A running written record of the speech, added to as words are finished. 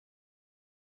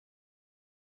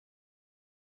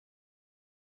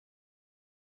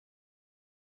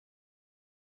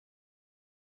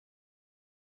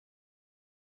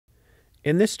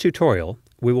In this tutorial,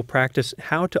 we will practice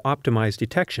how to optimize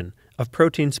detection of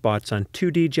protein spots on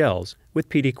 2D gels with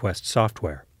PDQuest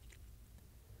software.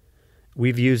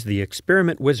 We've used the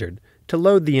Experiment Wizard to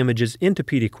load the images into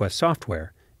PDQuest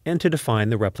software and to define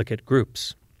the replicate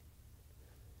groups.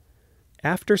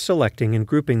 After selecting and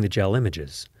grouping the gel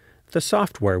images, the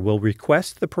software will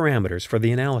request the parameters for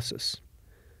the analysis.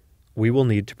 We will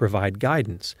need to provide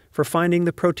guidance for finding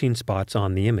the protein spots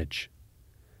on the image.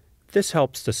 This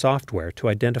helps the software to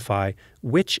identify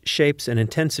which shapes and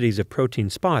intensities of protein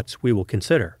spots we will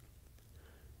consider,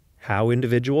 how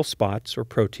individual spots or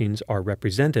proteins are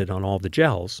represented on all the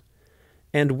gels,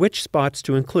 and which spots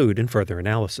to include in further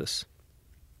analysis.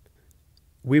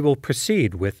 We will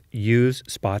proceed with Use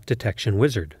Spot Detection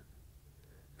Wizard.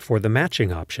 For the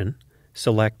matching option,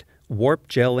 select Warp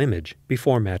Gel Image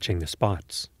before matching the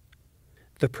spots.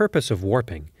 The purpose of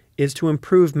warping is to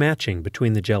improve matching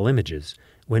between the gel images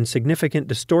when significant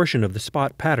distortion of the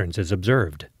spot patterns is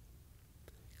observed.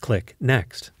 Click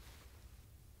Next.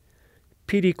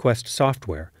 PDQuest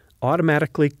software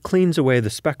automatically cleans away the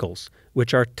speckles,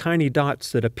 which are tiny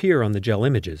dots that appear on the gel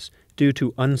images due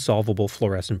to unsolvable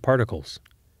fluorescent particles.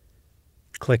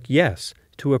 Click Yes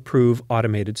to approve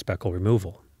automated speckle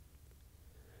removal.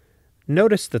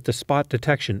 Notice that the spot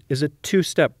detection is a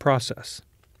two-step process.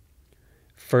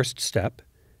 First step,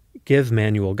 give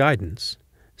manual guidance.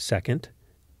 Second,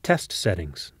 test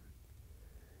settings.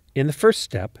 In the first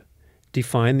step,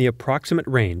 define the approximate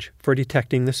range for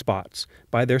detecting the spots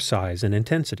by their size and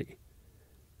intensity.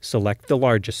 Select the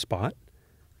largest spot,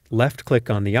 left-click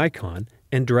on the icon,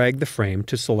 and drag the frame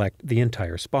to select the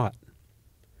entire spot.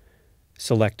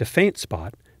 Select a faint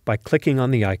spot by clicking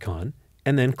on the icon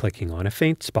and then clicking on a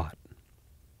faint spot.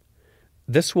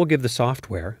 This will give the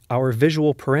software our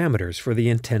visual parameters for the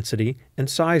intensity and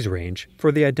size range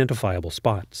for the identifiable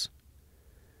spots.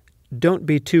 Don't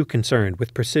be too concerned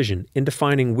with precision in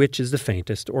defining which is the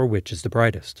faintest or which is the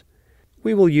brightest.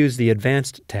 We will use the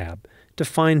Advanced tab to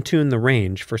fine-tune the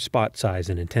range for spot size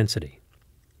and intensity.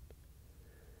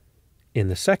 In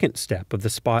the second step of the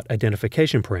spot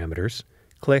identification parameters,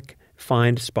 click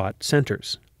Find Spot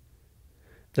Centers.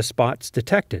 The spots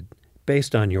detected,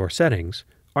 based on your settings,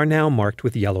 are now marked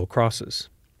with yellow crosses.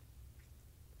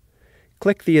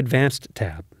 Click the Advanced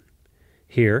tab.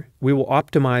 Here, we will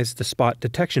optimize the spot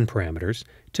detection parameters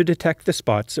to detect the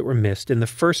spots that were missed in the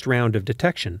first round of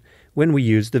detection when we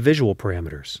used the visual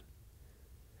parameters.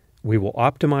 We will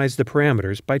optimize the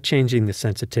parameters by changing the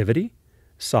sensitivity,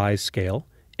 size scale,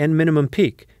 and minimum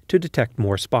peak to detect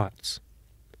more spots.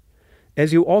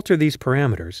 As you alter these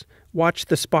parameters, watch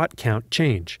the spot count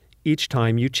change each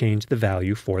time you change the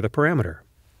value for the parameter.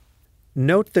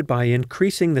 Note that by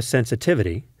increasing the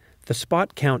sensitivity, the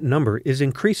spot count number is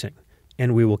increasing,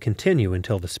 and we will continue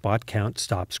until the spot count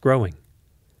stops growing.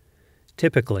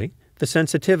 Typically, the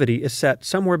sensitivity is set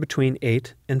somewhere between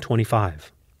 8 and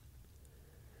 25.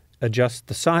 Adjust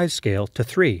the size scale to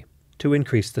 3 to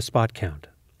increase the spot count.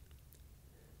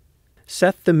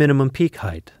 Set the minimum peak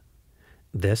height.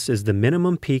 This is the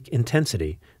minimum peak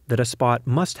intensity that a spot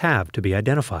must have to be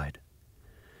identified.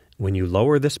 When you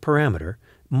lower this parameter,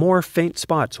 more faint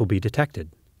spots will be detected.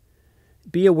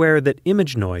 Be aware that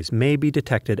image noise may be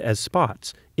detected as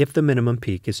spots if the minimum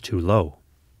peak is too low.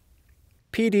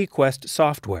 PDQuest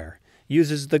software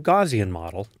uses the Gaussian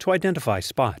model to identify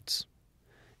spots.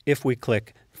 If we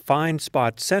click Find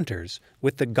Spot Centers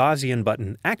with the Gaussian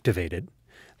button activated,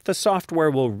 the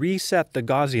software will reset the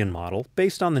Gaussian model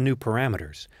based on the new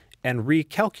parameters and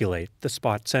recalculate the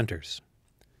spot centers.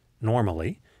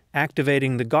 Normally,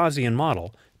 activating the Gaussian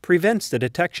model prevents the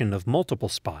detection of multiple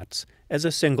spots as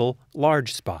a single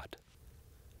large spot.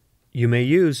 You may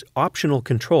use optional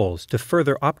controls to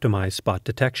further optimize spot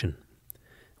detection.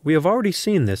 We have already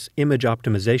seen this image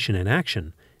optimization in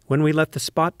action when we let the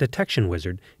Spot Detection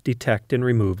Wizard detect and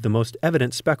remove the most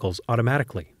evident speckles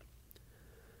automatically.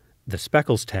 The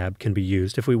Speckles tab can be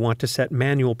used if we want to set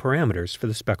manual parameters for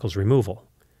the speckles removal.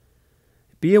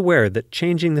 Be aware that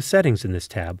changing the settings in this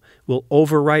tab will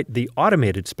overwrite the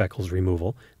automated speckles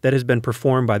removal that has been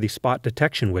performed by the Spot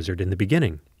Detection Wizard in the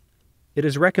beginning. It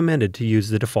is recommended to use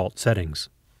the default settings.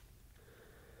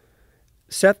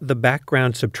 Set the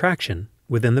background subtraction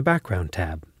within the Background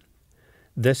tab.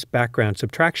 This background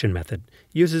subtraction method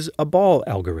uses a ball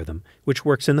algorithm which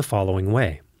works in the following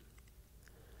way.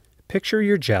 Picture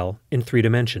your gel in 3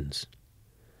 dimensions.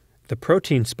 The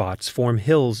protein spots form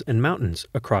hills and mountains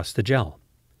across the gel.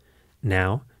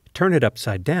 Now, turn it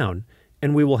upside down,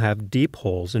 and we will have deep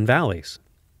holes and valleys.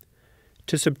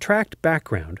 To subtract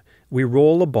background, we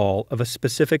roll a ball of a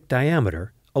specific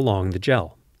diameter along the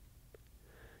gel.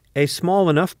 A small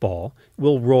enough ball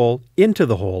will roll into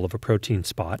the hole of a protein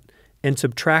spot and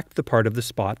subtract the part of the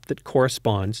spot that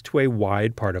corresponds to a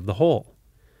wide part of the hole.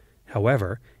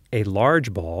 However, a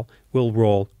large ball will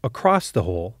roll across the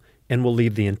hole and will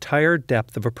leave the entire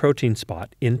depth of a protein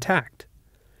spot intact.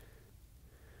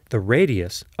 The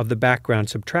radius of the background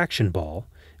subtraction ball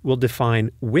will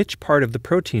define which part of the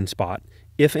protein spot,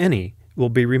 if any, will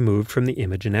be removed from the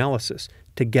image analysis,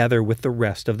 together with the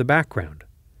rest of the background.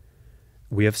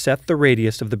 We have set the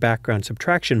radius of the background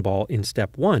subtraction ball in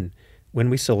step 1 when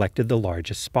we selected the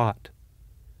largest spot.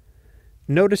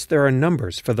 Notice there are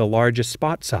numbers for the largest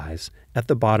spot size at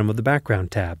the bottom of the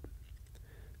background tab.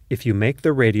 If you make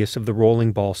the radius of the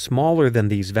rolling ball smaller than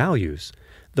these values,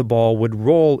 the ball would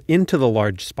roll into the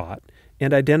large spot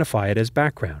and identify it as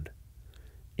background.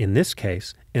 In this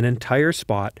case, an entire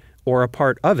spot or a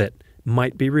part of it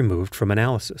might be removed from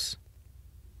analysis.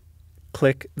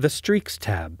 Click the Streaks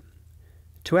tab.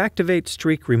 To activate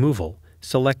streak removal,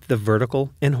 select the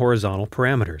vertical and horizontal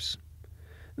parameters.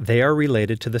 They are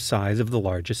related to the size of the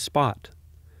largest spot.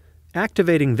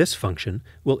 Activating this function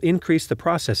will increase the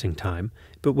processing time,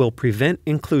 but will prevent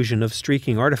inclusion of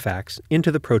streaking artifacts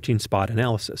into the protein spot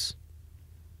analysis.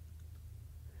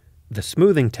 The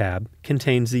Smoothing tab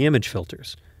contains the image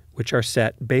filters, which are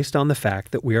set based on the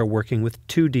fact that we are working with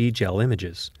 2D gel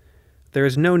images. There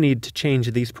is no need to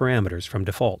change these parameters from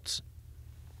defaults.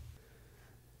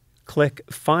 Click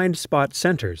Find Spot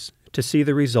Centers to see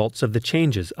the results of the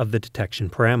changes of the detection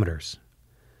parameters.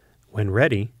 When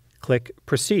ready, click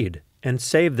Proceed and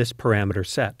save this parameter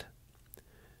set.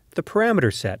 The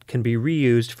parameter set can be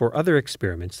reused for other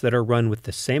experiments that are run with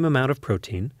the same amount of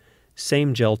protein,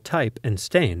 same gel type and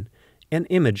stain, and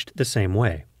imaged the same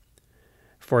way.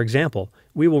 For example,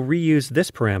 we will reuse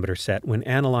this parameter set when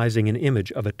analyzing an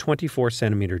image of a 24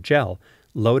 centimeter gel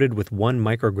loaded with 1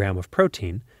 microgram of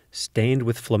protein, stained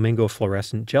with flamingo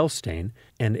fluorescent gel stain,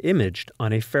 and imaged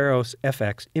on a Pharos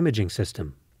FX imaging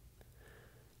system.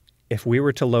 If we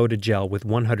were to load a gel with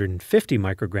 150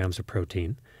 micrograms of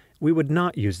protein, we would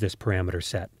not use this parameter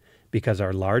set because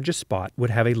our largest spot would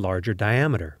have a larger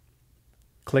diameter.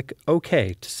 Click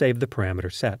OK to save the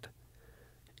parameter set.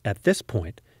 At this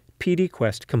point,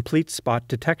 PDQuest completes spot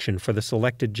detection for the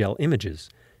selected gel images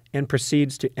and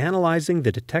proceeds to analyzing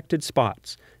the detected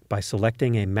spots by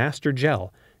selecting a master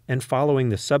gel and following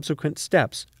the subsequent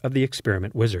steps of the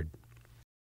experiment wizard.